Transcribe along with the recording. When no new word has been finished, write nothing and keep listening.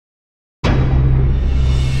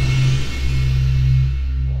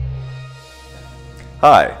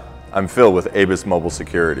Hi, I'm Phil with ABUS Mobile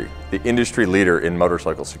Security, the industry leader in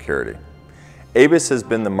motorcycle security. ABUS has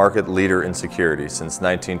been the market leader in security since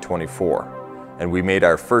 1924, and we made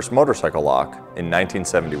our first motorcycle lock in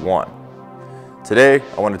 1971. Today,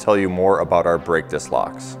 I want to tell you more about our brake disc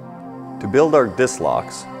locks. To build our disc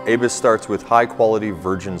locks, ABUS starts with high-quality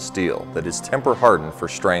virgin steel that is temper-hardened for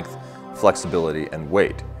strength, flexibility, and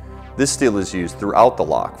weight. This steel is used throughout the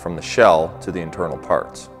lock, from the shell to the internal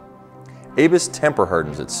parts. ABUS temper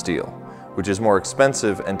hardens its steel, which is more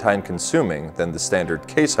expensive and time-consuming than the standard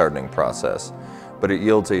case hardening process, but it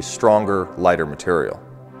yields a stronger, lighter material.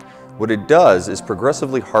 What it does is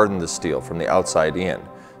progressively harden the steel from the outside in,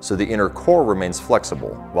 so the inner core remains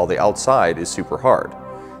flexible, while the outside is super hard.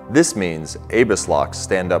 This means ABUS locks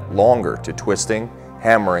stand up longer to twisting,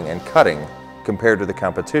 hammering, and cutting compared to the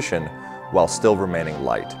competition, while still remaining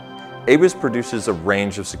light. ABUS produces a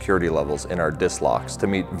range of security levels in our disc locks to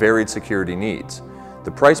meet varied security needs. The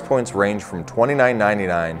price points range from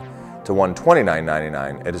 $29.99 to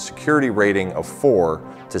 $129.99 at a security rating of 4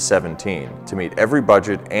 to 17 to meet every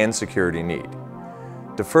budget and security need.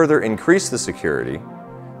 To further increase the security,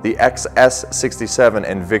 the XS67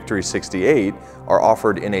 and Victory 68 are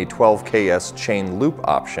offered in a 12KS chain loop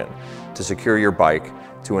option to secure your bike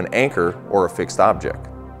to an anchor or a fixed object.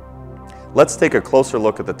 Let's take a closer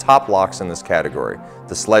look at the top locks in this category: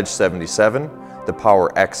 the Sledge 77, the Power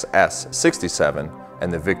XS67,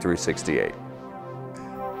 and the Victory 68.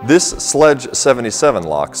 This Sledge 77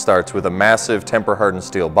 lock starts with a massive temper-hardened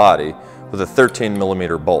steel body with a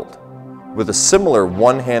 13mm bolt. With a similar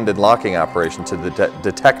one-handed locking operation to the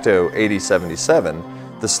Detecto 8077,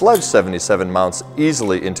 the Sledge 77 mounts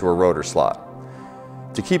easily into a rotor slot.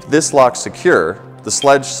 To keep this lock secure, the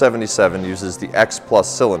Sledge 77 uses the X Plus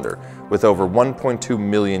cylinder with over 1.2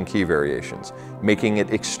 million key variations, making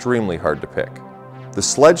it extremely hard to pick. The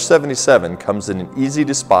Sledge 77 comes in an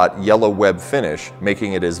easy-to-spot yellow web finish,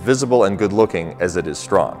 making it as visible and good-looking as it is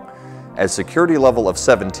strong. At security level of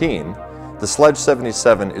 17, the Sledge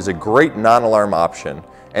 77 is a great non-alarm option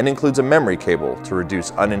and includes a memory cable to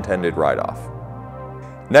reduce unintended ride-off.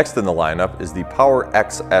 Next in the lineup is the Power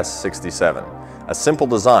XS67, a simple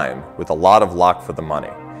design with a lot of lock for the money.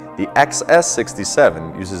 The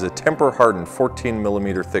XS67 uses a temper-hardened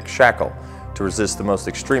 14mm thick shackle to resist the most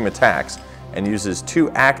extreme attacks and uses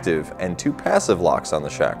 2 active and 2 passive locks on the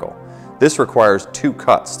shackle. This requires 2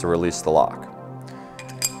 cuts to release the lock.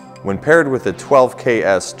 When paired with a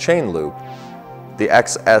 12KS chain loop, the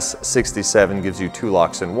XS67 gives you 2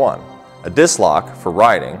 locks in one: a disc lock for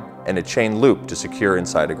riding and a chain loop to secure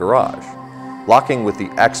inside a garage. Locking with the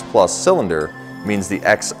X Plus cylinder means the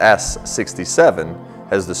XS67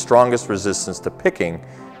 has the strongest resistance to picking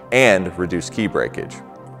and reduced key breakage.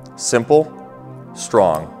 Simple,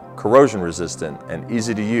 strong, corrosion resistant, and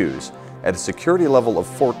easy to use, at a security level of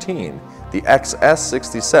 14, the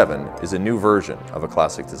XS67 is a new version of a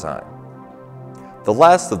classic design. The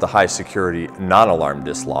last of the high security non-alarm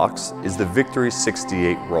disc locks is the Victory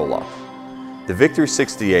 68 roll-up. The Victory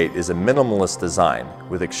 68 is a minimalist design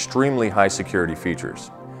with extremely high security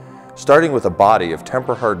features. Starting with a body of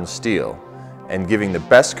temper-hardened steel and giving the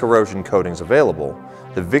best corrosion coatings available,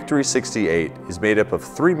 the Victory 68 is made up of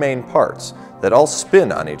 3 main parts that all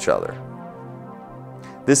spin on each other.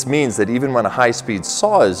 This means that even when a high-speed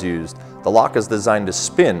saw is used, the lock is designed to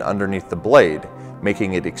spin underneath the blade,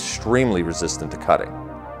 making it extremely resistant to cutting.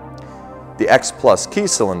 The X Plus key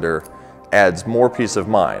cylinder adds more peace of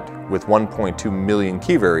mind, with 1.2 million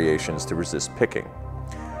key variations to resist picking.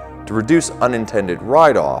 To reduce unintended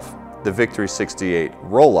ride-off, the Victory 68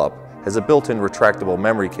 roll-up has a built-in retractable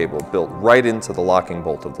memory cable built right into the locking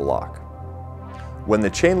bolt of the lock. When the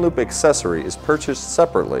chain loop accessory is purchased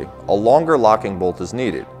separately, a longer locking bolt is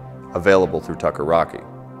needed, available through Tucker Rocky.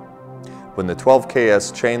 When the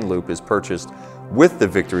 12KS chain loop is purchased with the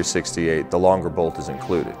Victory 68, the longer bolt is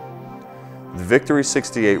included. The Victory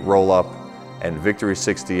 68 roll-up and Victory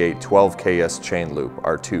 68 12KS chain loop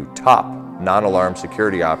are 2 top non-alarm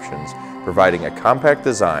security options, providing a compact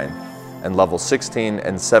design and level 16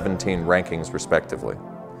 and 17 rankings respectively.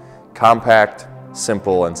 Compact,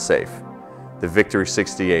 simple, and safe, the Victory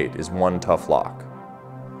 68 is one tough lock.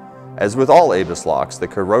 As with all ABUS locks, the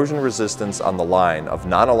corrosion resistance on the line of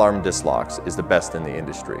non-alarm disc locks is the best in the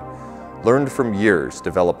industry, learned from years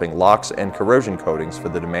developing locks and corrosion coatings for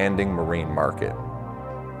the demanding marine market.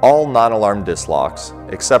 All non-alarm disc locks,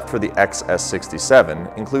 except for the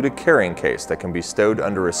XS67, include a carrying case that can be stowed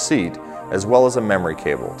under a seat, as well as a memory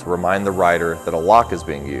cable to remind the rider that a lock is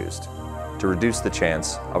being used, to reduce the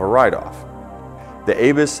chance of a ride-off. The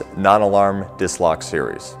ABUS Non-Alarm Disc Lock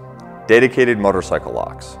Series. Dedicated motorcycle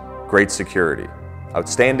locks, great security,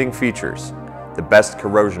 outstanding features, the the best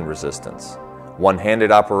corrosion resistance,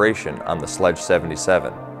 one-handed operation on the Sledge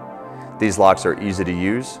 77. These locks are easy to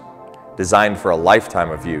use, designed for a lifetime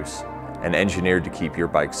of use, and engineered to keep your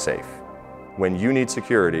bike safe. When you need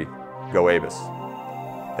security, go ABUS.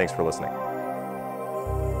 Thanks for listening.